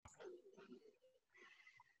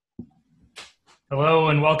Hello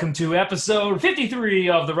and welcome to episode 53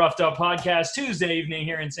 of the Roughed Up Podcast, Tuesday evening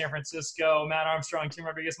here in San Francisco. Matt Armstrong, Tim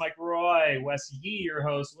Rodriguez, Mike Roy, Wes Yee, your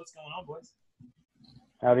host. What's going on, boys?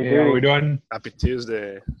 Howdy How are we doing? Happy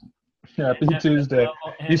Tuesday. Happy Tuesday.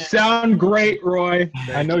 You sound great, Roy.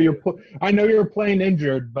 I know you're playing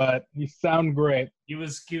injured, but you sound great. He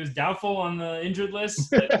was doubtful on the injured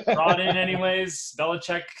list, but brought in anyways.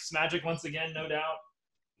 Belichick's magic once again, no doubt.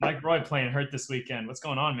 Mike Roy playing hurt this weekend. What's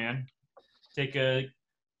going on, man? Take a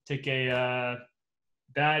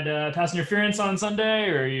bad pass interference on Sunday,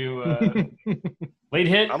 or are you late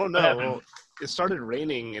hit? I don't know. Well, it started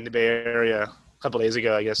raining in the Bay Area a couple days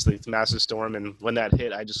ago, I guess, the massive storm, and when that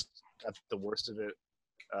hit, I just got the worst of it,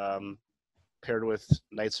 paired with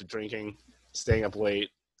nights of drinking, staying up late.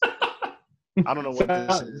 I don't know what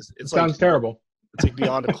this is. It sounds terrible. It's like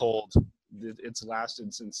beyond a cold. It's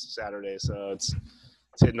lasted since Saturday, so it's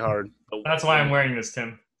hitting hard. That's why I'm wearing this,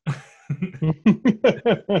 Tim. I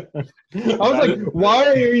was like, why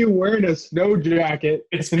are you wearing a snow jacket?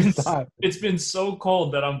 It's been so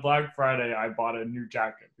cold that on Black Friday I bought a new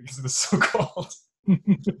jacket because it was so cold.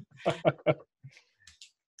 In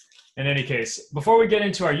any case, before we get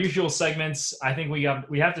into our usual segments, I think we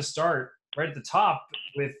have to start right at the top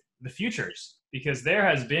with the futures, because there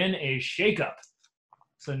has been a shakeup.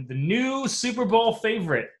 So the new Super Bowl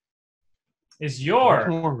favorite is your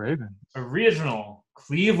original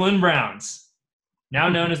Cleveland Browns, now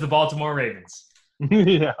known as the Baltimore Ravens.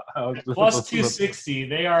 Yeah. Plus 260.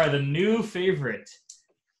 They are the new favorite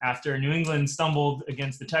after New England stumbled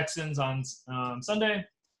against the Texans on Sunday.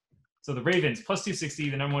 So the Ravens, plus 260,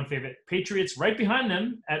 the number one favorite. Patriots right behind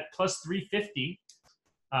them at plus 350.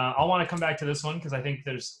 I'll want to come back to this one because I think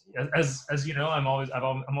there's, as you know, I'm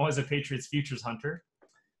always a Patriots futures hunter.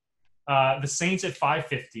 The Saints at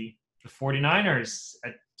 550. The 49ers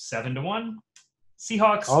at 7-1.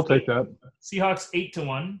 Seahawks. I'll take that. Seahawks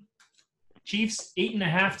 8-1. Chiefs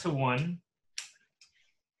 8.5-1.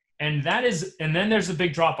 And then there's a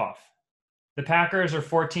big drop off. The Packers are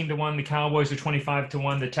 14-1. The Cowboys are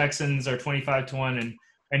 25-1. The Texans are 25-1.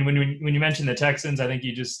 And when you mention the Texans, I think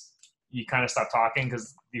you kind of stop talking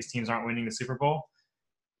because these teams aren't winning the Super Bowl.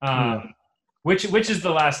 Which is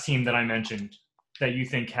the last team that I mentioned that you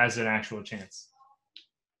think has an actual chance?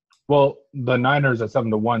 Well, the Niners at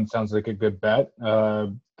 7-1 sounds like a good bet.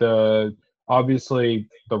 Obviously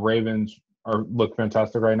the Ravens look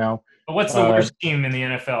fantastic right now. But what's the worst team in the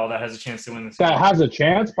NFL that has a chance to win the Super Bowl? That has a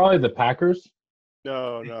chance? Probably the Packers.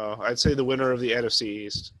 No. I'd say the winner of the NFC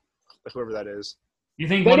East, whoever that is. You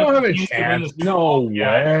think they don't have a chance? No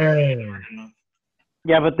way.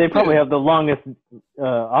 Yeah, but they probably have the longest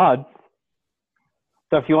odds.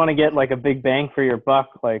 So if you want to get like a big bang for your buck,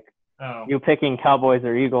 like you picking Cowboys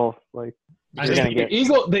or Eagles, like you're gonna get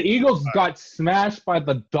the Eagles got smashed by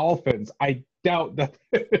the Dolphins. I doubt that.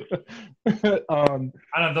 I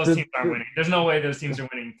know those teams aren't winning. There's no way those teams are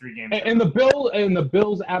winning 3 games. And the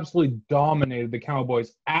Bills absolutely dominated the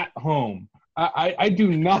Cowboys at home. I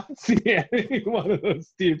do not see any one of those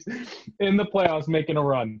teams in the playoffs making a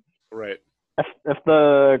run. Right. If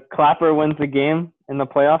the Clapper wins the game in the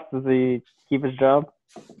playoffs, does he keep his job?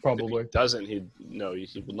 Probably. If he doesn't, he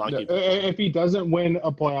will not keep. If he doesn't win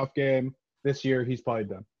a playoff game this year, he's probably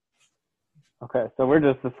done. Okay, so we're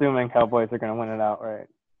just assuming Cowboys are going to win it outright.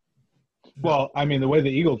 Well, I mean, the way the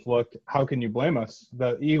Eagles looked, how can you blame us?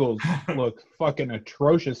 The Eagles look fucking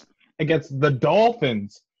atrocious against the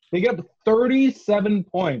Dolphins. They get up 37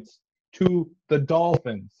 points to the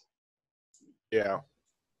Dolphins. Yeah.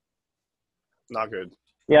 Not good.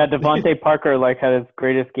 Yeah, Devontae Parker had his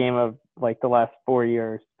greatest game of the last 4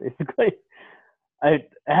 years, basically. I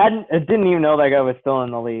didn't even know that guy was still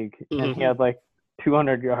in the league, and he had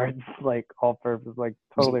 200 yards, all purpose,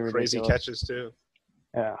 totally ridiculous. Crazy catches too.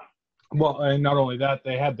 Yeah. Well, and not only that,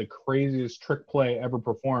 they had the craziest trick play ever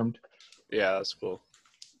performed. Yeah, that's cool.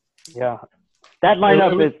 Yeah, that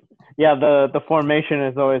lineup is the formation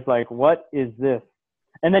is always what is this?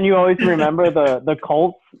 And then you always remember the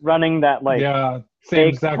Colts running that same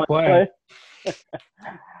exact play.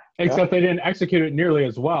 Except they didn't execute it nearly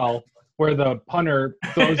as well, where the punter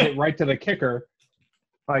throws it right to the kicker.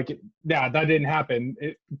 That didn't happen.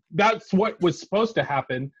 That's what was supposed to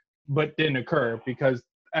happen, but didn't occur because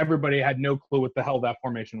everybody had no clue what the hell that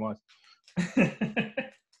formation was.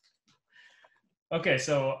 Okay,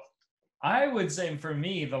 so I would say for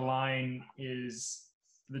me, the line is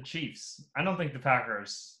the Chiefs. I don't think the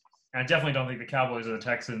Packers, and I definitely don't think the Cowboys or the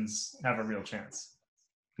Texans have a real chance.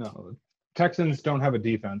 No, Texans don't have a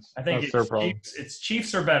defense. I think that's their problem. It's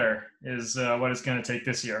Chiefs or better is what it's going to take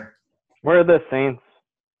this year. Where are the Saints?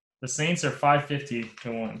 The Saints are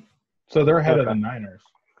 550-1. So they're ahead of the Niners.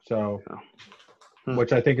 So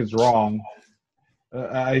which I think is wrong.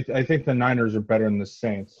 I think the Niners are better than the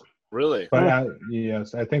Saints. Really? But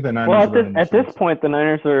yes, I think the Niners Well, are better than the at this Saints. point, the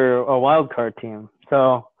Niners are a wild card team,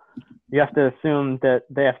 so you have to assume that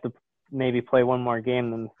they have to maybe play one more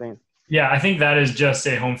game than the Saints. Yeah, I think that is just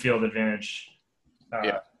a home field advantage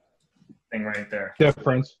thing right there.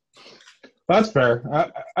 Difference. That's fair.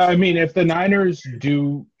 I mean, if the Niners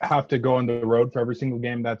do have to go on the road for every single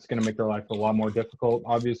game, that's going to make their life a lot more difficult.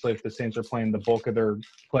 Obviously, if the Saints are playing the bulk of their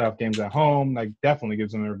playoff games at home, that definitely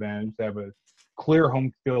gives them an advantage. They have a clear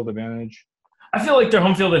home field advantage. I feel like their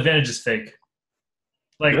home field advantage is fake.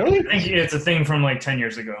 Like, Really? I think it's a thing from like 10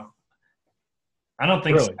 years ago. I don't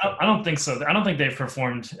think Really? I don't think so. I don't think they've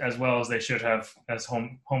performed as well as they should have as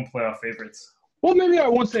home playoff favorites. Well, maybe I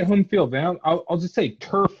won't say home field advantage. I'll just say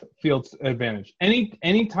turf field's advantage.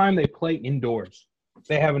 Any time they play indoors,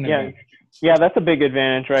 they have an advantage. Yeah, that's a big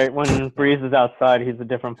advantage, right? When Breeze is outside, he's a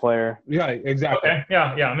different player. Yeah, exactly. Okay, yeah,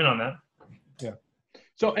 I'm in on that. Yeah.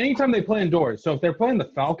 So anytime they play indoors, so if they're playing the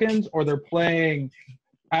Falcons or they're playing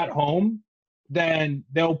at home, then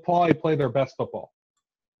they'll probably play their best football.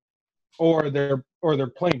 Or they're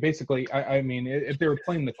playing basically. I mean, if they're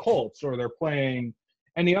playing the Colts or they're playing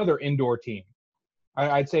any other indoor team,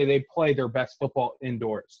 I'd say they play their best football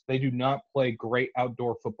indoors. They do not play great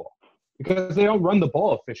outdoor football because they don't run the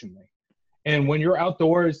ball efficiently. And when you're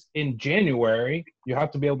outdoors in January, you have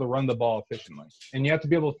to be able to run the ball efficiently. And you have to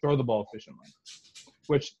be able to throw the ball efficiently,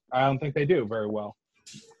 which I don't think they do very well.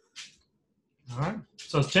 All right.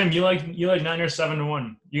 So Tim, you like Niners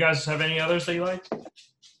 7-1. You guys have any others that you like?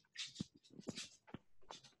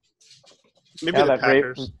 Maybe Yeah, the that great-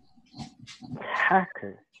 Packers.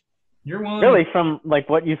 Packers. You're willing Really, from like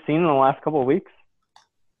what you've seen in the last couple of weeks?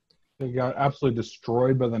 They got absolutely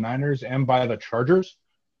destroyed by the Niners and by the Chargers.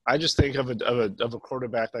 I just think of a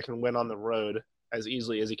quarterback that can win on the road as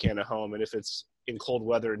easily as he can at home, and if it's in cold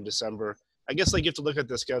weather in December, I guess like you have to look at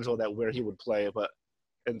the schedule that where he would play. But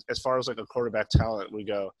as far as like a quarterback talent we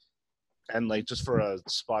go, and like just for a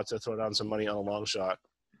spot to throw down some money on a long shot,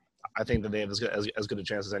 I think that they have as good a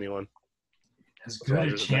chance as anyone. as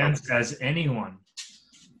good a chance as anyone.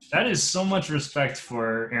 That is so much respect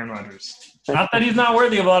for Aaron Rodgers. Not that he's not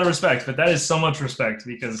worthy of a lot of respect, but that is so much respect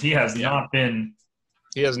because he has not been.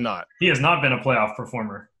 He has not. He has not been a playoff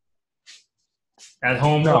performer at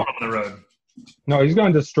home or on the road. No, he's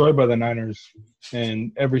gotten destroyed by the Niners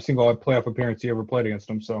in every single playoff appearance he ever played against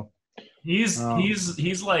them. So he's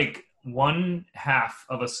like one half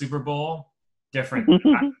of a Super Bowl different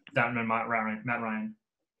than Matt Ryan.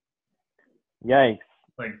 Yikes.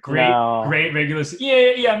 Like great regular.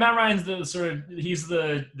 Yeah. Matt Ryan's he's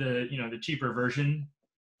the cheaper version.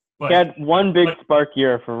 But, he had one big spark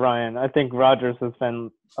year for Ryan. I think Rodgers has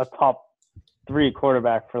been a top 3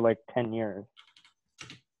 quarterback for like 10 years.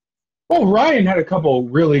 Well, Ryan had a couple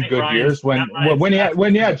really good years when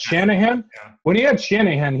he had Shanahan. Yeah. When he had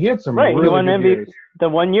Shanahan, he had some really good years. The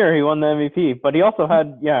 1 year he won the MVP, but he also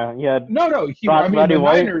had Roddy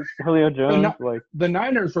White, Julio Jones. The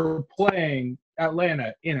Niners were playing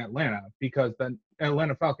Atlanta in Atlanta because the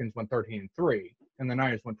Atlanta Falcons went 13-3 and the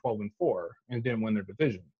Niners went 12-4 and didn't win their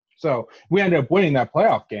division. So we ended up winning that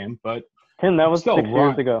playoff game, but Tim, that was 6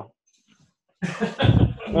 years ago.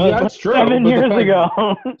 That's true. 7 years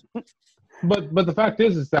ago. But the fact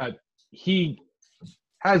is that he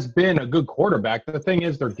has been a good quarterback. The thing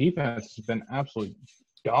is, their defense has been absolute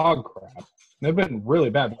dog crap. They've been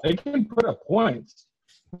really bad. They can put up points.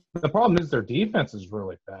 The problem is their defense is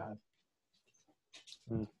really bad.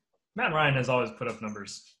 Matt Ryan has always put up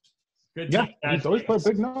numbers. Good. Yeah, he's always put up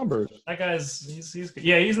big numbers. That guy's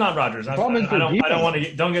he's not Rodgers. I don't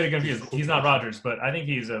get it confused. He's not Rodgers, but I think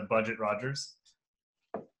he's a budget Rodgers.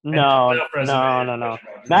 No.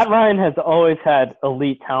 Matt Ryan has always had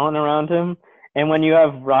elite talent around him, and when you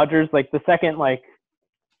have Rodgers, like the second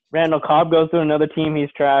Randall Cobb goes to another team,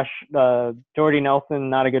 he's trash. Jordy Nelson,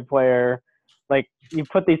 not a good player. Like you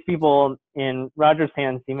put these people in Rodgers'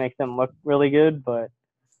 hands, he makes them look really good, but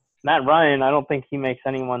Matt Ryan, I don't think he makes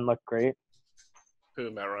anyone look great.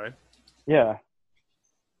 Who, Matt Ryan? Yeah.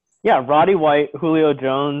 Yeah, Roddy White, Julio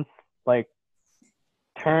Jones, like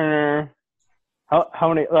Turner,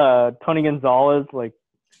 how many Tony Gonzalez, like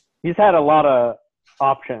he's had a lot of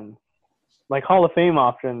options. Like Hall of Fame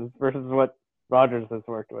options versus what Rodgers has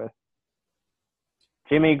worked with.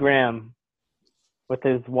 Jimmy Graham with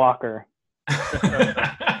his walker.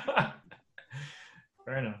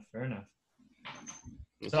 Fair enough.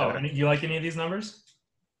 Okay. So, do you like any of these numbers?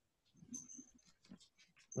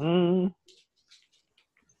 What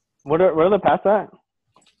are the past at?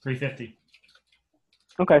 350.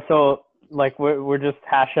 Okay, so we're just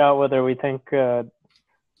hash out whether we think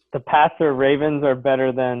the Pats or Ravens are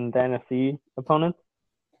better than the NFC opponents?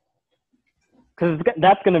 Because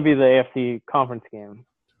that's going to be the AFC conference game.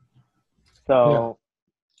 So,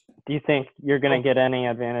 do you think you're going to get any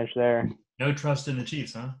advantage there? No trust in the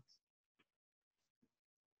Chiefs, huh?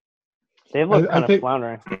 They look kind of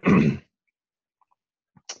floundering.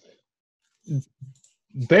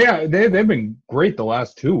 They've been great the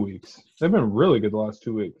last 2 weeks. They've been really good the last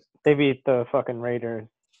 2 weeks. They beat the fucking Raiders,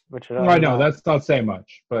 which I know that's not saying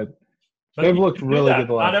much, but they've looked really good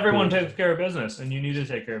the last. Not everyone 2 weeks. takes care of business, and you need to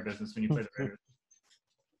take care of business when you play the Raiders.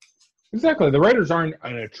 Exactly. The Raiders aren't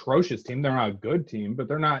an atrocious team. They're not a good team, but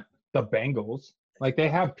they're not the Bengals. Like, they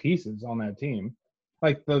have pieces on that team.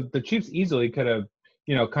 Like, the Chiefs easily could have,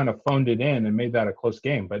 kind of phoned it in and made that a close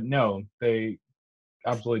game. But no, they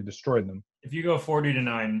absolutely destroyed them. If you go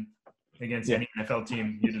 40-9 against any NFL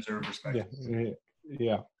team, you deserve respect.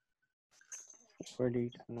 Yeah.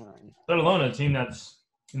 40-9. Let alone a team that's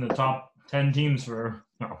in the top 10 teams for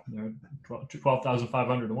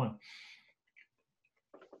 12,500 to 1.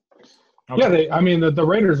 Okay. Yeah, the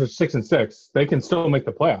Raiders are 6-6. They can still make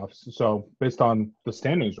the playoffs. So based on the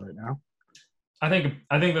standings right now, I think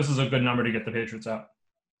this is a good number to get the Patriots out.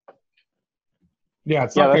 Yeah,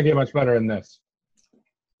 it's not going to get much better than this,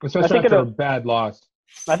 especially after a bad loss.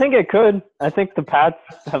 I think it could. I think the Pats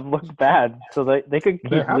have looked bad, so they could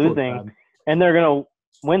keep losing, and they're going to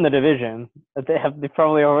win the division that they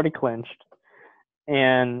probably already clinched.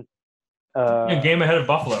 And a game ahead of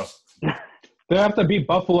Buffalo. They have to beat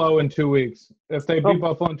Buffalo in 2 weeks. If they beat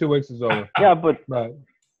Buffalo in 2 weeks, it's over.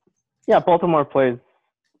 Yeah, Baltimore plays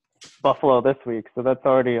Buffalo this week, so that's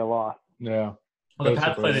already a loss. Yeah. Well, the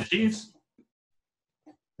Pats play the Chiefs.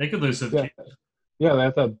 They could lose to the Chiefs. Yeah,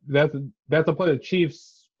 that's a play the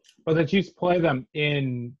Chiefs, but the Chiefs play them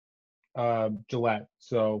in Gillette.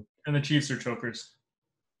 So. And the Chiefs are chokers.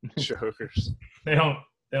 Chokers. They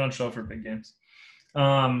don't show up for big games.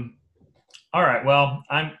 All right. Well,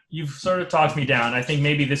 you've sort of talked me down. I think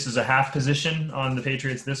maybe this is a half position on the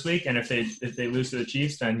Patriots this week, and if they lose to the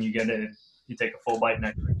Chiefs, then you take a full bite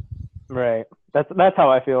next week. Right. That's how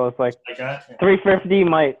I feel. It's like 350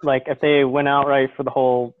 might, like, if they win outright for the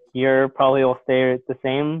whole year, probably will stay the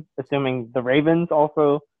same, assuming the Ravens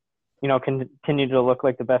also, continue to look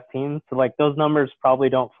like the best team. So, like, those numbers probably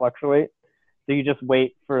don't fluctuate. So you just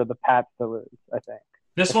wait for the Pats to lose, I think.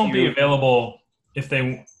 This won't be available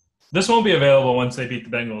This won't be available once they beat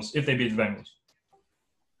the Bengals, if they beat the Bengals.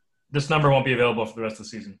 This number won't be available for the rest of the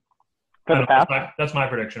season. For the Pats? That's my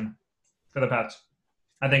prediction for the Pats.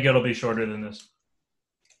 I think it'll be shorter than this.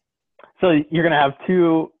 So you're going to have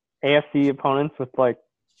two AFC opponents with, like,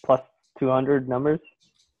 plus 200 numbers?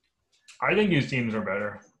 I think these teams are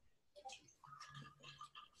better.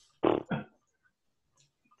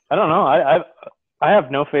 I don't know. I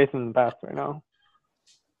have no faith in the Pats right now.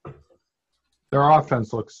 Their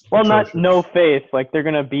offense looks well, atrocious. Not no faith. Like, they're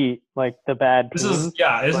gonna beat, like, the bad teams.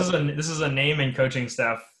 This is a name and coaching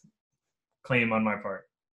staff claim on my part.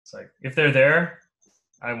 It's like, if they're there,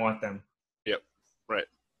 I want them. Yep. Right.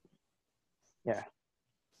 Yeah.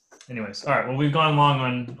 Anyways, all right. Well, we've gone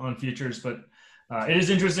long on futures, but it is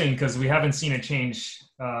interesting because we haven't seen a change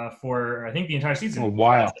for, I think, the entire season. A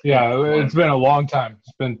while. Yeah, it's been a long time.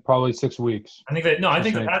 It's been probably 6 weeks. I think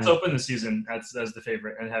the Pats opened the season as the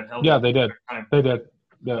favorite and have held. Yeah, they did. They did.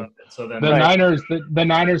 Yeah. So then the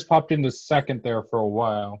Niners popped into second there for a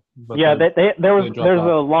while. But yeah, there's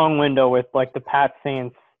a long window with, like, the Pats,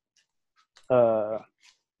 Saints,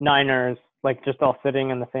 Niners, like, just all sitting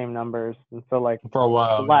in the same numbers, and so, like, for a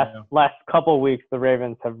while, the last couple weeks, the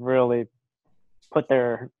Ravens have really put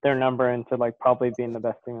their number into, like, probably being the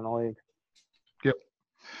best team in the league. Yep.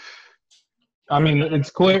 I mean, it's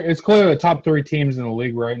clear the top three teams in the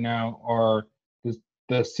league right now are the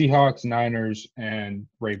Seahawks, Niners, and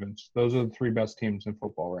Ravens. Those are the three best teams in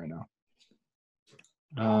football right now.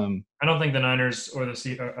 I don't think the Niners or the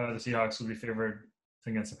Seahawks will be favored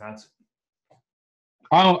against the Pats.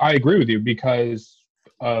 I agree with you because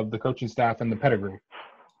of the coaching staff and the pedigree.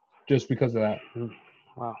 Just because of that.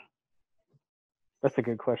 Wow. That's a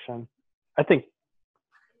good question. I think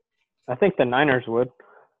the Niners would.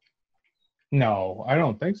 No, I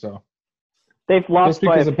don't think so. They've lost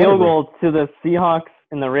by a field goal to the Seahawks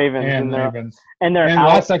and the Ravens. And they're out.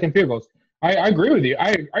 Last second field goals. I agree with you.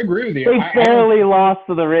 I agree with you. They barely lost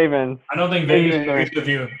to the Ravens. I don't think Vegas agrees with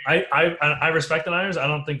you. I respect the Niners. I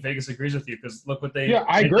don't think Vegas agrees with you because look what they. Yeah,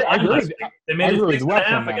 I agree. They made it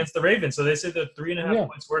 6.5 against the Ravens, so they say they're 3.5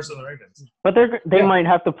 points worse than the Ravens. But they might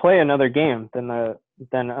have to play another game than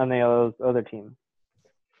on the other team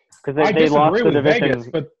because they lost the division. Vegas,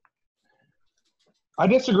 but I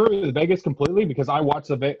disagree with Vegas completely because I watch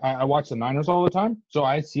the Niners all the time, so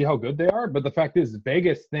I see how good they are. But the fact is,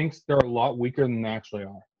 Vegas thinks they're a lot weaker than they actually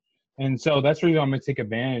are, and so that's the reason I'm going to take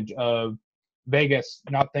advantage of Vegas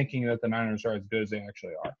not thinking that the Niners are as good as they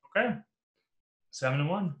actually are. Okay.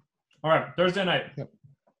 7-1. All right. Thursday night. Yep.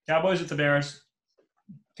 Cowboys at the Bears.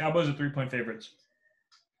 Cowboys are 3-point favorites.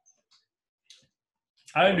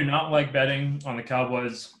 I do not like betting on the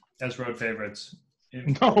Cowboys as road favorites.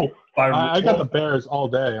 No, By I got rule. the Bears all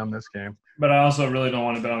day on this game. But I also really don't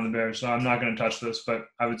want to bet on the Bears, so I'm not going to touch this. But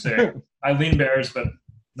I would say I lean Bears, but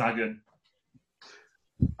not good.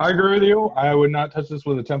 I agree with you. I would not touch this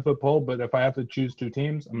with a 10-foot pole, but if I have to choose two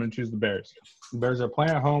teams, I'm going to choose the Bears. The Bears are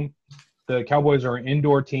playing at home. The Cowboys are an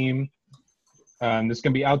indoor team. This is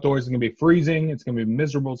going to be outdoors. It's going to be freezing. It's going to be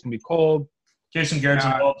miserable. It's going to be cold. Jason Garrett's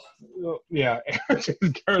involved. Yeah,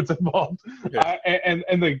 Jason Garrett's involved. Yeah.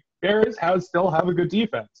 And the Bears still have a good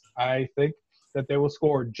defense. I think that they will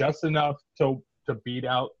score just enough to beat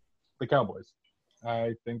out the Cowboys.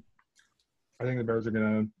 I think the Bears are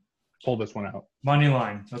going to pull this one out. Money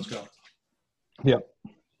line. Let's go. Yep.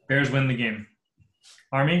 Bears win the game.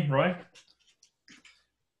 Army, Roy?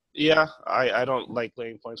 Yeah, I don't like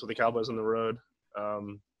laying points with the Cowboys on the road.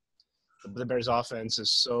 The Bears' offense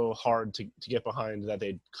is so hard to get behind that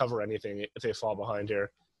they cover anything if they fall behind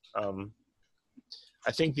here.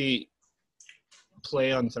 I think the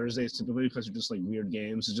play on Thursdays typically, because they're just like weird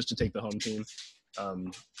games, is just to take the home team. I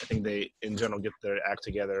think they, in general, get their act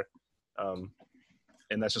together.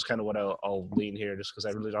 And that's just kind of what I'll lean here, just because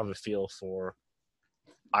I really don't have a feel for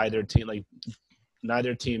either team. Like,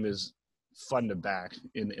 neither team is fun to back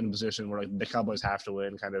in a position where like the Cowboys have to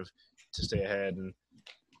win, kind of to stay ahead. And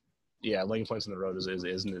yeah, laying points on the road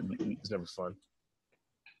is never fun.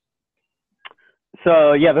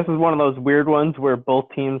 So, yeah, this is one of those weird ones where both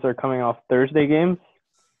teams are coming off Thursday games.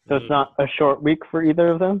 So it's not a short week for either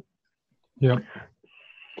of them. Yep.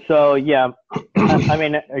 So, yeah, I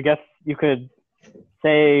mean, I guess you could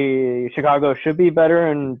say Chicago should be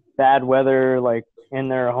better in bad weather, like in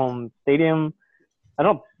their home stadium. I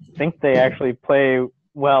don't think they actually play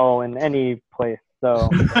well in any place. So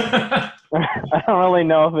I don't really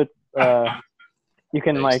know if it's you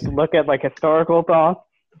can like look at like historical thoughts,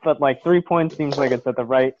 but like 3 points seems like it's at the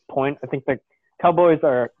right point. I think the Cowboys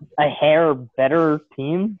are a hair better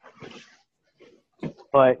team,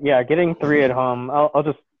 but yeah, getting 3 at home, I'll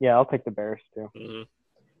take the Bears too. Mm-hmm.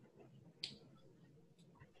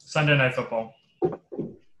 Sunday Night Football.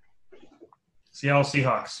 Seattle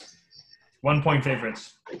Seahawks. 1-point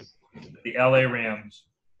favorites. The LA Rams.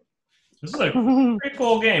 This is a pretty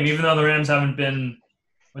cool game, even though the Rams haven't been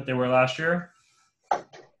what they were last year.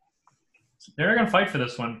 They're going to fight for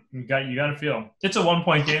this one. You got to feel. It's a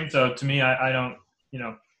 1-point game, so to me, I don't,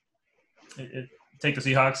 take the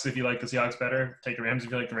Seahawks if you like the Seahawks better. Take the Rams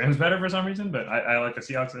if you like the Rams better for some reason, but I like the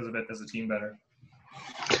Seahawks as a team better.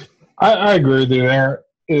 I agree with you there.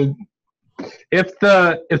 If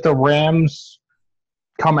the Rams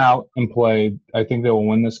come out and play, I think they will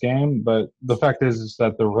win this game. But the fact is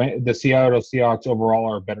that the Seattle Seahawks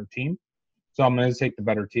overall are a better team. So I'm going to take the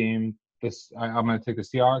better team. I'm going to take the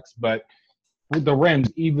Seahawks. But with the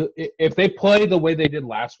Rams, even if they play the way they did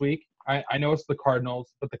last week, I know it's the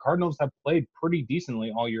Cardinals, but the Cardinals have played pretty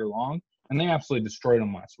decently all year long, and they absolutely destroyed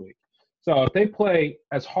them last week. So if they play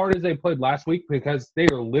as hard as they played last week, because they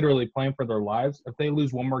are literally playing for their lives, if they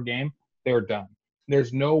lose one more game, they're done.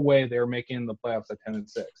 There's no way they're making the playoffs at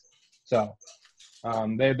 10-6. So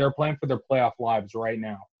they're playing for their playoff lives right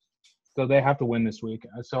now. So they have to win this week.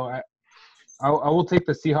 So I will take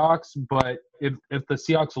the Seahawks, but if the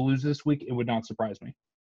Seahawks lose this week, it would not surprise me.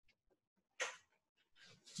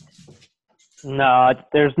 No,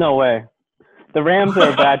 there's no way. The Rams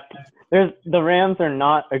are bad. The Rams are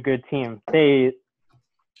not a good team. They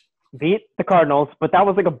beat the Cardinals, but that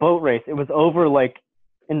was like a boat race. It was over like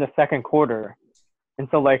in the second quarter. And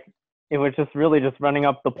so like it was just really just running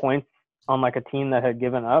up the points on like a team that had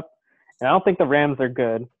given up. And I don't think the Rams are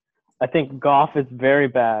good. I think Goff is very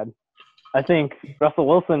bad. I think Russell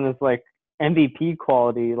Wilson is like MVP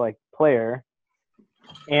quality like player.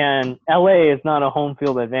 And LA is not a home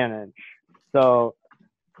field advantage. So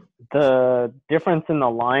the difference in the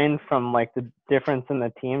line from like the difference in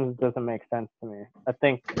the teams doesn't make sense to me. I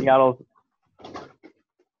think Seattle's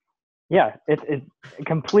it's a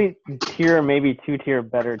complete tier, maybe 2-tier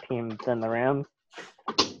better team than the Rams.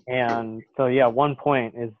 And so 1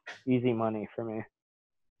 point is easy money for me.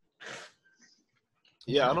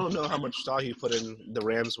 Yeah, I don't know how much stock you put in the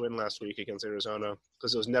Rams win last week against Arizona,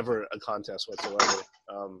 because it was never a contest whatsoever.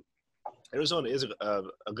 Arizona is a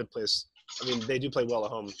good place. I mean, they do play well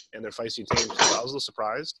at home, and they're feisty teams. So I was a little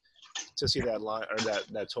surprised. to see that line or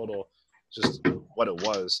that total, just what it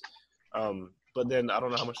was. But then I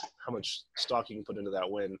don't know how much stock you can put into that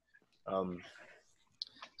win.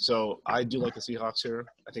 So I do like the Seahawks here.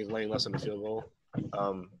 I think laying less than a field goal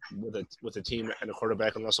with a team and a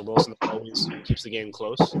quarterback and Russell Wilson that always keeps the game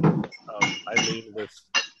close. I lean with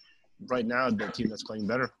right now the team that's playing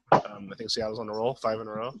better. I think Seattle's on a roll, 5 in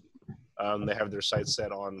a row. They have their sights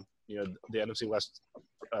set on the NFC West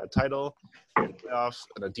title and playoff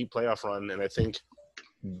and a deep playoff run, and I think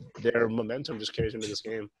their momentum just carries into this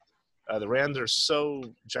game. The Rams are so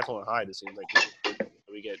Jekyll and Hyde. It seems like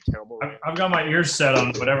we get terrible. I've got my ears set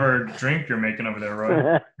on whatever drink you're making over there,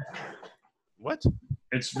 Roy. What?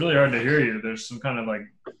 It's really hard to hear you. There's some kind of like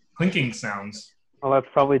clinking sounds. Oh, that's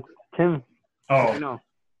probably Tim. Oh, No.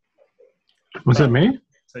 Was it me?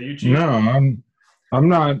 So you cheat? No, I'm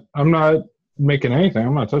not making anything.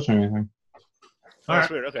 I'm not touching anything. All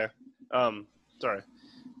That's right. weird. Okay. Sorry.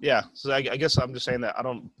 Yeah. So I guess I'm just saying that I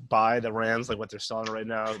don't buy the Rams like what they're selling right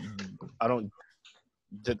now. I don't.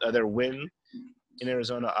 Their win in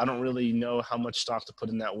Arizona, I don't really know how much stock to put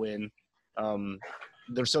in that win.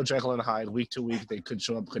 They're so Jekyll and Hyde. Week to week, they could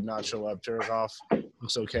show up, could not show up. Jared Goff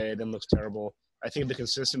looks okay, then looks terrible. I think the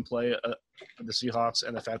consistent play of the Seahawks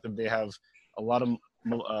and the fact that they have a lot of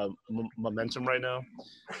momentum right now,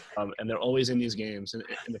 and they're always in these games in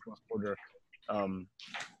the fourth quarter.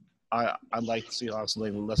 I like the Seahawks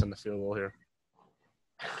laying less than the field goal here.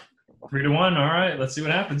 3-1. All right. Let's see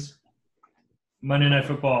what happens. Monday Night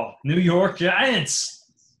Football. New York Giants.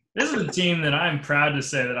 This is a team that I'm proud to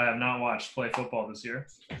say that I have not watched play football this year.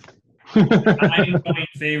 9-point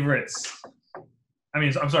favorites.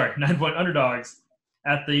 I'm sorry, 9-point underdogs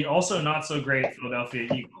at the also not so great Philadelphia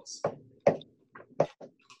Eagles.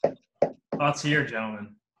 Thoughts here,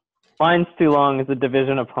 gentlemen? Line's too long as a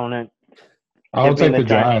division opponent. I'll Give me take the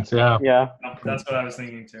Giants. Yeah. Yeah. That's what I was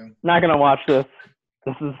thinking too. Not going to watch this.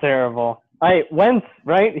 This is terrible. Wentz,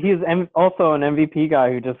 right? He's also an MVP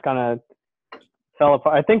guy who just kind of fell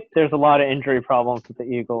apart. I think there's a lot of injury problems with the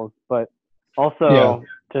Eagles, but also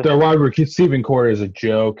just Their wide receiving core is a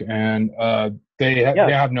joke, and they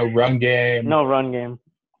have no run game. no run game.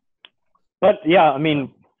 But yeah, I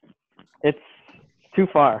mean, it's too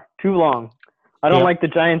far, too long. I don't like the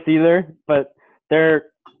Giants either, but they're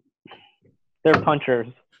punchers.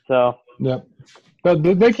 So Yep. But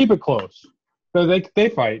they keep it close. So they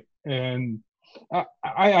fight, and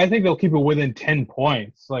I think they'll keep it within 10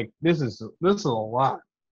 points. Like this is a lot,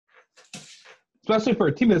 especially for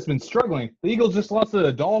a team that's been struggling. The Eagles just lost to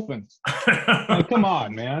the Dolphins. Like, come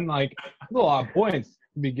on, man! Like there's a lot of points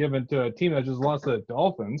to be given to a team that just lost to the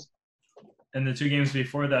Dolphins. And the 2 games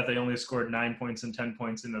before that, they only scored 9 points and 10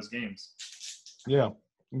 points in those games. Yeah,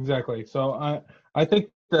 exactly. So I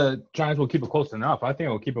think the Giants will keep it close enough. I think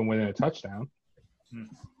it'll keep them within a touchdown.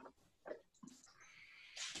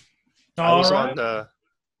 I was All right. on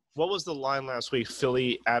what was the line last week?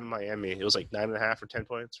 Philly at Miami. It was like 9.5 or 10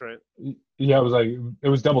 points, right? Yeah, it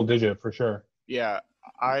was double digit for sure. Yeah,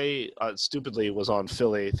 I stupidly was on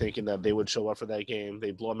Philly thinking that they would show up for that game.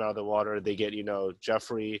 They blow them out of the water. They get,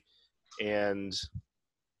 Jeffrey and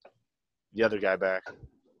the other guy back.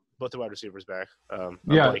 Both the wide receivers back.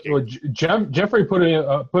 Well, Jeffrey put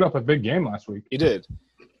up a big game last week. He did.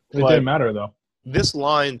 It didn't matter, though. This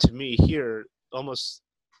line, to me, here almost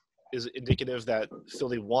is indicative that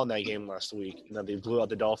Philly won that game last week, and that they blew out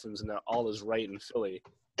the Dolphins, and that all is right in Philly.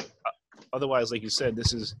 Otherwise, like you said,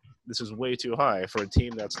 this is way too high for a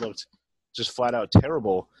team that's looked just flat out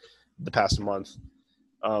terrible the past month.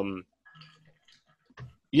 A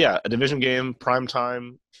division game, prime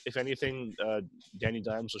time. If anything, Danny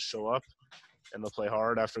Dimes will show up, and they'll play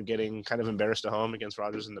hard after getting kind of embarrassed at home against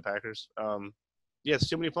Rodgers and the Packers. It's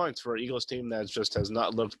too many points for an Eagles team that just has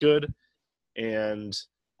not looked good, and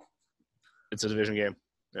it's a division game.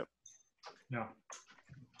 Yep. No.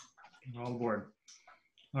 All aboard.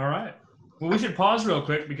 All right. Well, we should pause real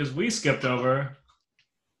quick because we skipped over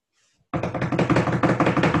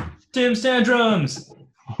Tim's tantrums.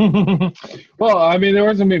 Well, I mean, there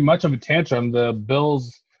wasn't going to be much of a tantrum. The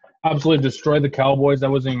Bills absolutely destroyed the Cowboys.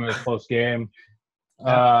 That wasn't even a close game.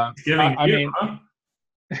 It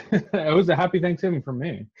was a happy Thanksgiving for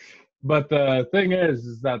me. But the thing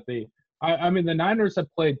is that the Niners have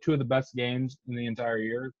played 2 of the best games in the entire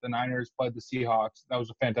year. The Niners played the Seahawks. That was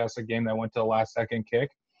a fantastic game that went to the last-second kick.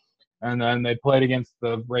 And then they played against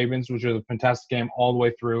the Ravens, which was a fantastic game all the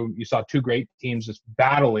way through. You saw 2 great teams just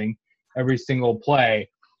battling every single play.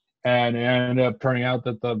 And it ended up turning out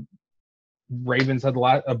that the Ravens had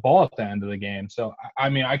a ball at the end of the game. So,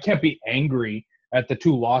 I can't be angry at the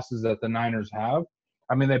 2 losses that the Niners have.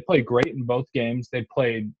 They played great in both games. They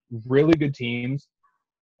played really good teams.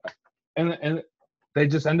 and they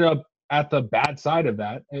just ended up at the bad side of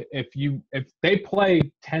that. If they play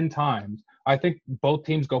 10 times, I think both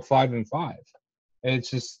teams go 5-5. It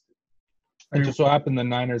just so happened the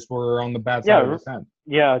Niners were on the bad side of the fence.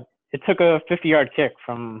 Yeah, it took a 50-yard kick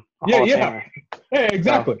from a Hall of Famer. Yeah,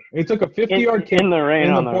 exactly. It took a 50-yard kick in the rain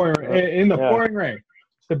in the pouring rain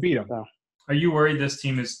to beat them. So. Are you worried this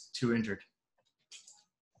team is too injured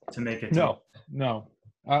to make it? No.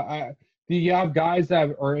 You have guys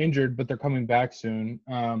that are injured, but they're coming back soon.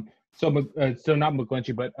 So not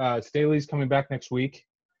McGlinchey, but Staley's coming back next week.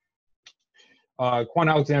 Quan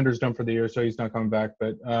Alexander's done for the year, so he's not coming back.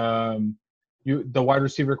 But the wide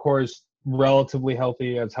receiver core is relatively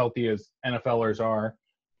healthy as NFLers are.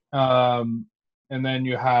 And then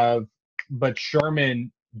you have, but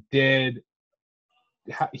Sherman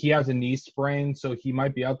he has a knee sprain, so he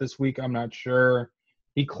might be out this week. I'm not sure.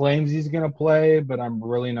 He claims he's going to play, but I'm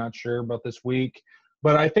really not sure about this week.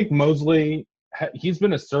 But I think Mosley, he's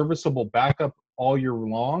been a serviceable backup all year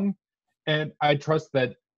long, and I trust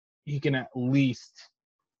that he can at least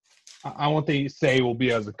 – I won't say will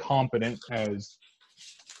be as competent as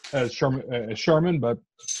Sherman, but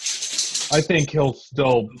I think he'll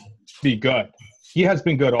still be good. He has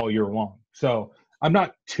been good all year long. So I'm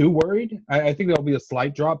not too worried. I think there'll be a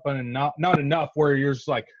slight drop, but not enough where you're just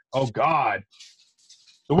like, oh, God,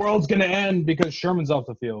 the world's going to end because Sherman's off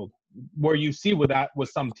the field. Where you see with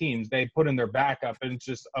some teams, they put in their backup, and it's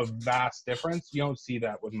just a vast difference. You don't see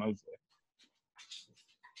that with Mosley.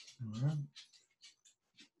 Right.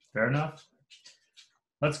 Fair enough.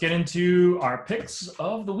 Let's get into our picks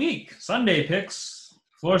of the week. Sunday picks.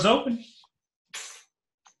 Floor's open.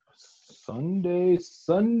 Sunday.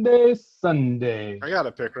 I got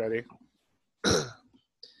a pick ready.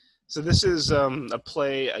 So this is a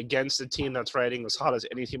play against a team that's riding as hot as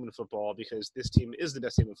any team in football, because this team is the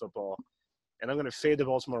best team in football. And I'm going to fade the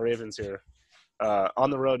Baltimore Ravens here on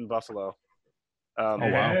the road in Buffalo. Oh,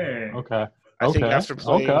 wow. Okay. I think after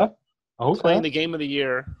playing the game of the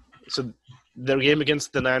year, so their game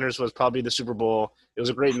against the Niners was probably the Super Bowl. It was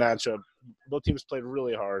a great matchup. Both teams played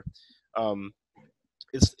really hard.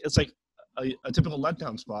 It's like a typical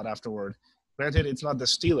letdown spot afterward. Granted, it's not the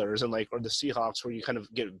Steelers or the Seahawks where you kind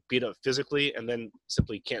of get beat up physically and then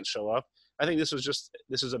simply can't show up. I think this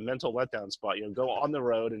is a mental letdown spot. Go on the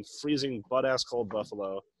road in freezing butt-ass cold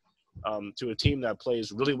Buffalo to a team that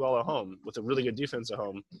plays really well at home with a really good defense at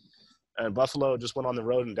home. And Buffalo just went on the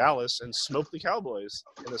road in Dallas and smoked the Cowboys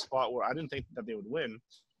in a spot where I didn't think that they would win.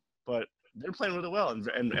 But they're playing really well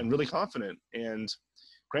and really confident. And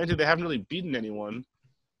granted, they haven't really beaten anyone,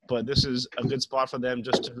 but this is a good spot for them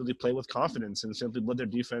just to really play with confidence and simply let their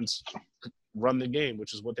defense run the game,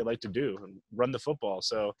 which is what they like to do, and run the football.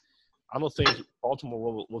 So I don't think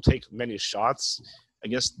Baltimore will take many shots. I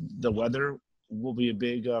guess the weather will be a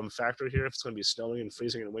big factor here. If it's going to be snowing and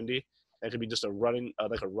freezing and windy, that could be just a run,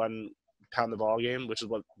 pound the ball game, which is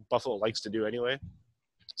what Buffalo likes to do anyway.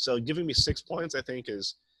 So giving me 6 points, I think,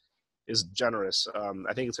 is generous.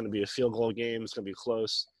 I think it's going to be a field goal game. It's going to be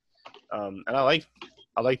close. And I like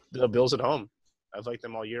the Bills at home. I've liked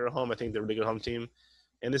them all year at home. I think they're a really good home team.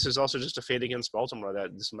 And this is also just a fade against Baltimore,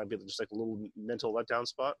 that this might be just like a little mental letdown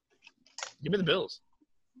spot. Give me the Bills.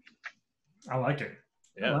 I like it.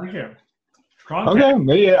 Yeah. I like it. Okay.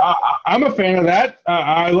 Yeah, I'm a fan of that.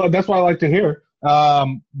 That's what I like to hear.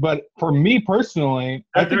 But for me personally,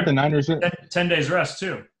 I think the Niners are 10 days rest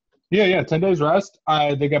too. Yeah, 10 days rest.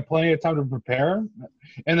 They got plenty of time to prepare.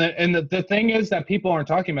 And the thing is that people aren't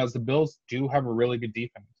talking about is the Bills do have a really good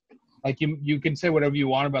defense. Like you can say whatever you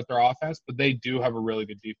want about their offense, but they do have a really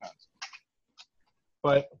good defense.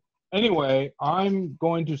 But anyway, I'm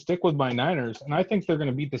going to stick with my Niners, and I think they're going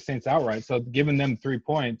to beat the Saints outright. So giving them 3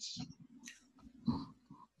 points,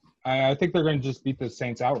 I think they're going to just beat the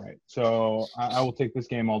Saints outright. So I will take this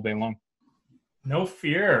game all day long. No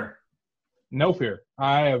fear. No fear.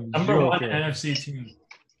 I have number one fear. NFC team.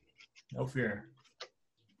 No fear.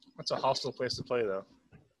 That's a hostile place to play, though.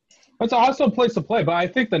 It's a hostile place to play, but I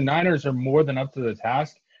think the Niners are more than up to the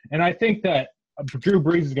task. And I think that Drew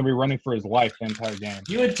Brees is going to be running for his life the entire game.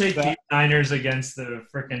 You would take the Niners against the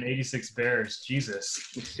freaking 86 Bears.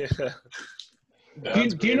 Jesus. Yeah.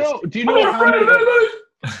 Do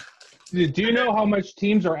you know how much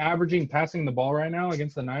teams are averaging passing the ball right now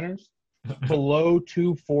against the Niners? Below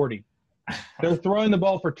 240. They're throwing the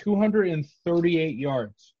ball for 238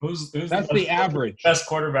 yards. That's the average. Best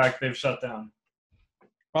quarterback they've shut down.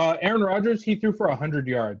 Aaron Rodgers, he threw for 100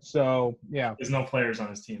 yards. So, yeah. There's no players on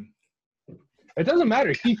his team. It doesn't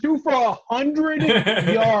matter. He threw for 100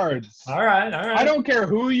 yards. All right. I don't care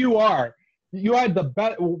who you are. You had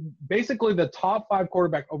basically the top 5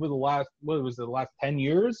 quarterback over the last 10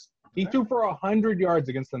 years He threw for 100 yards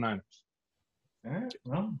against the Niners. All right.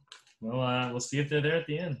 Well, we'll see if they're there at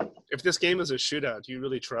the end. If this game is a shootout, do you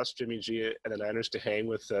really trust Jimmy G and the Niners to hang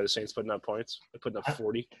with the Saints putting up points? They're putting up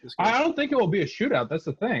 40 this game? I don't think it will be a shootout. That's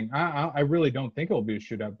the thing. I really don't think it will be a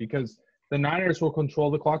shootout because the Niners will control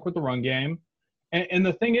the clock with the run game. And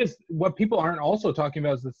the thing is, what people aren't also talking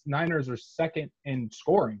about is the Niners are second in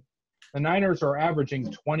scoring. The Niners are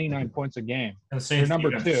averaging 29 points a game. And the They're Saints number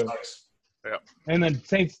defense 2. sucks. Yeah. And the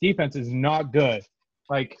Saints defense is not good.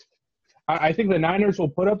 Like, I think the Niners will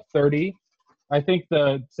put up 30. I think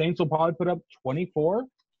the Saints will probably put up 24.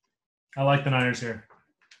 I like the Niners here.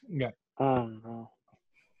 Yeah. Oh no.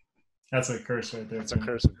 That's a curse right there. It's a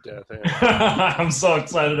curse of death. Yeah. I'm so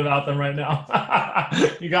excited about them right now.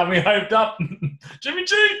 You got me hyped up. Jimmy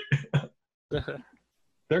G.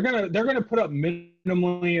 They're gonna put up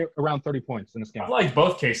minimally around 30 points in this game. I like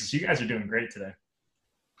both cases. You guys are doing great today.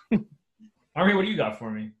 Army, what do you got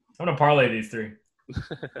for me? I'm gonna parlay these 3.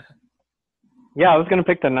 Yeah, I was gonna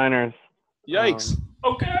pick the Niners. Yikes.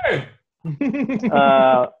 Okay.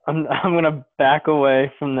 I'm gonna back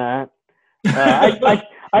away from that.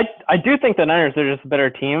 I do think the Niners are just a better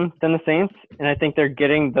team than the Saints, and I think they're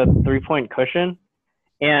getting the 3-point cushion.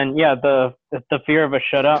 And yeah, the fear of a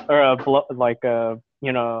shutout or a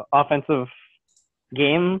offensive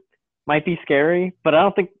game might be scary, but I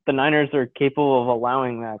don't think the Niners are capable of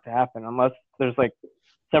allowing that to happen unless there's like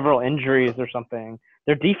several injuries or something.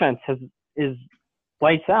 Their defense is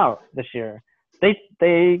lights out this year. They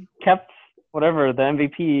kept the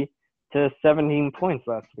MVP to 17 points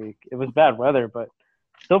last week. It was bad weather, but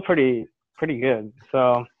still pretty good.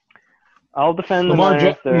 So I'll defend the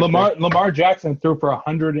Niners. Lamar Jackson threw for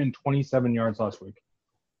 127 yards last week.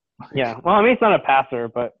 Yeah, well, I mean, he's not a passer,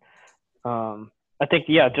 but I think,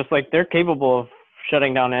 just like they're capable of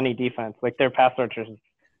shutting down any defense. Like their pass rushers is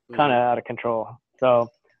kind of out of control. So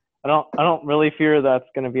I don't really fear that's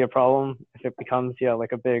going to be a problem if it becomes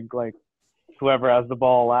like a big like whoever has the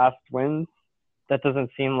ball last wins. That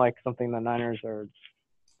doesn't seem like something the Niners are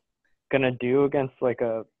going to do against like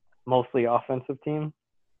a mostly offensive team.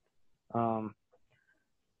 I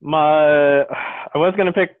was going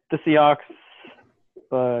to pick the Seahawks,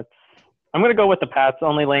 but I'm going to go with the Pats,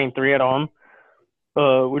 only laying 3 at home,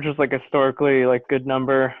 which is like historically like good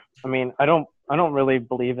number. I mean, I don't really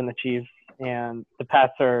believe in the Chiefs, and the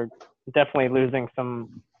Pats are definitely losing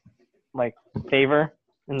some like favor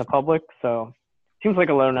in the public. So seems like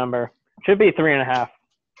a low number. Should be 3.5.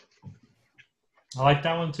 I like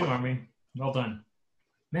that one too, Army. Well done.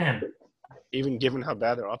 Man. Even given how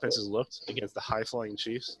bad their offenses looked against the high-flying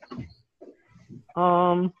Chiefs.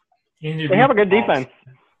 They have a good defense.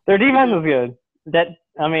 Their defense is good.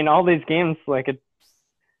 All these games, the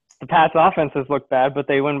Pats' offenses look bad, but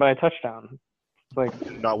they win by a touchdown. It's like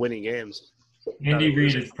not winning games. Andy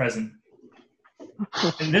Reid is present.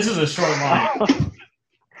 And this is a short line.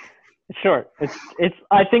 Short.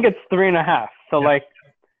 I think it's 3.5. So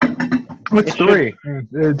it's 3.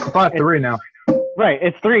 It's about 3 now. Right,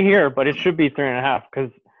 it's 3 here, but it should be 3.5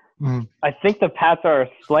 because I think the Pats are a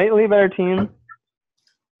slightly better team,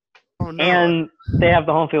 and they have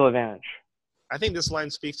the home field advantage. I think this line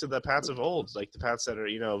speaks to the Pats of old, like the Pats that are,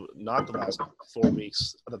 not the last 4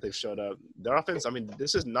 weeks that they've showed up. Their offense,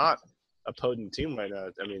 this is not a potent team right now.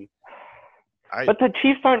 But the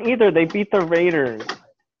Chiefs aren't either. They beat the Raiders.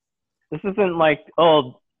 This isn't like,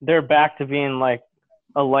 they're back to being like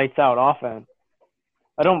a lights out offense.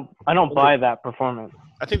 I don't buy that performance.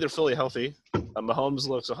 I think they're fully healthy. Mahomes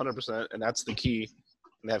looks 100%, and that's the key.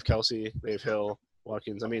 And they have Kelsey, they have Hill,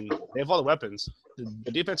 Watkins. They have all the weapons.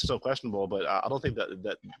 The defense is so questionable, but I don't think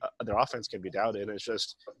that their offense can be doubted. It's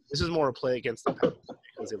just this is more a play against the Pats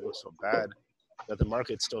because they look so bad that the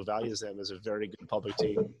market still values them as a very good public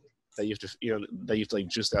team that you have to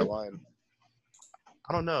juice that line.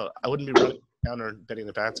 I don't know. I wouldn't be running counter betting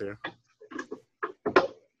the Pats here.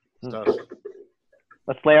 It's tough.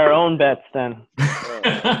 Let's lay our own bets then.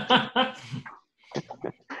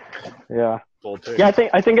 Yeah. Yeah, I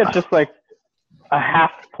think it's just like a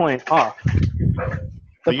half point off.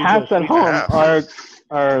 The Pats at home are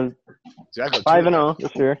 5-0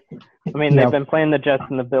 this year. They've been playing the Jets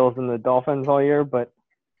and the Bills and the Dolphins all year, but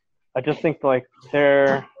I just think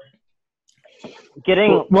they're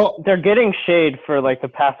getting shade for the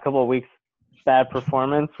past couple of weeks bad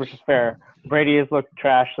performance, which is fair. Brady has looked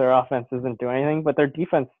trash. Their offense isn't doing anything, but their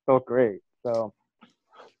defense is still great. So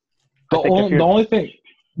the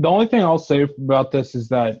only thing I'll say about this is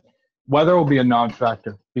that weather will be a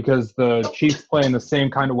non-factor because the Chiefs play in the same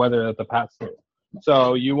kind of weather that the Pats do.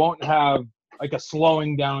 So you won't have a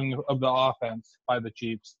slowing down of the offense by the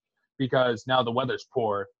Chiefs because now the weather's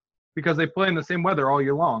poor. because they play in the same weather all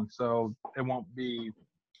year long, so it won't be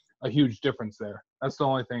a huge difference there. That's the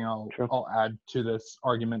only thing I'll add to this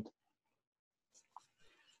argument.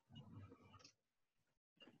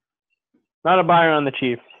 Not a buyer on the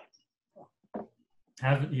Chiefs.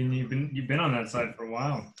 Haven't you've been on that side for a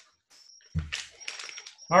while.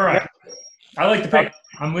 All right, I like the pick.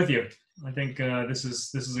 I'm with you. I think this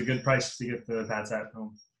is a good price to get the Pats at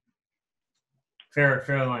home. Fair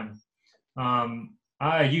line.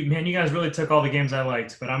 You guys really took all the games I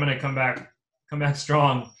liked, but I'm gonna come back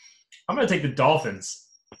strong. I'm gonna take the Dolphins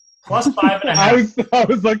plus 5.5. I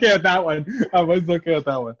was looking at that one.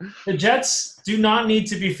 The Jets do not need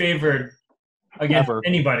to be favored against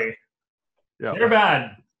anybody. Yeah. They're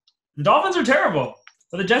bad. The Dolphins are terrible,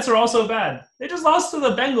 but the Jets are also bad. They just lost to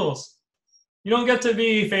the Bengals. You don't get to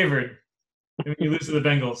be favored when you lose to the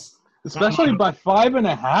Bengals. Especially by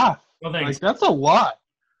 5.5. Well, thanks. Like, that's a lot.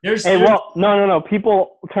 No.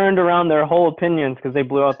 People turned around their whole opinions because they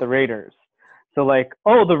blew out the Raiders. So,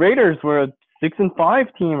 the Raiders were a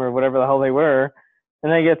 6-5 team or whatever the hell they were,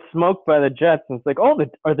 and they get smoked by the Jets. And it's like, are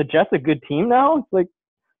the Jets a good team now? It's like,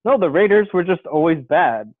 no, the Raiders were just always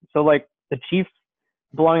bad. So, the Chiefs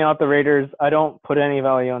blowing out the Raiders, I don't put any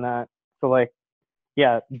value on that. So,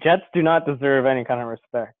 Jets do not deserve any kind of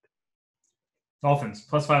respect. Dolphins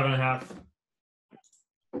plus 5.5.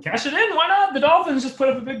 Cash it in. Why not? The Dolphins just put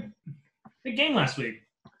up a big game last week.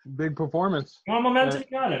 Big performance. You want momentum?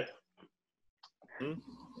 You got it.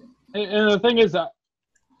 And the thing is that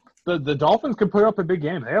the Dolphins can put up a big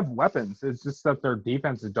game. They have weapons. It's just that their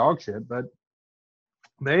defense is dog shit, but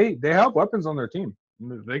they have weapons on their team.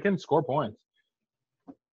 They can score points.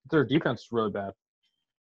 Their defense is really bad.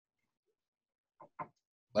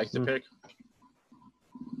 Like the pick.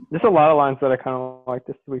 There's a lot of lines that I kind of like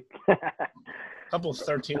this week. Couple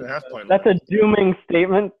 13.5 point. That's a dooming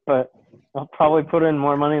statement, but I'll probably put in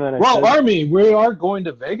more money than I Well, should. Army, we are going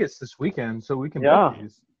to Vegas this weekend, so we can bet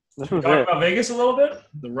these. This Can we is talk it. about Vegas a little bit?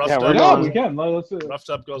 The roughed Yeah, up. we're Yeah, going. we can. Let's, Roughed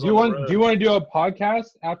up goes do you on want to do a podcast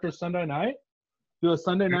after Sunday night? Do a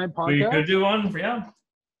Sunday night We podcast? could do one.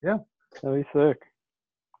 Yeah. That'd be sick.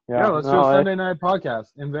 Yeah, let's do a Sunday night podcast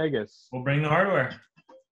in Vegas. We'll bring the hardware.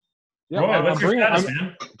 Yeah, Roy, what's your status,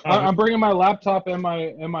 man? I'm bringing my laptop and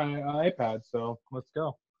my iPad, so let's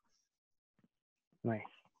go. Nice.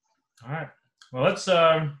 All right. Well, let's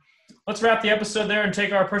wrap the episode there and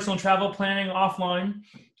take our personal travel planning offline.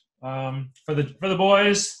 For the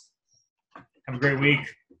boys. Have a great week.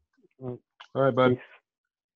 All right, bud. Peace.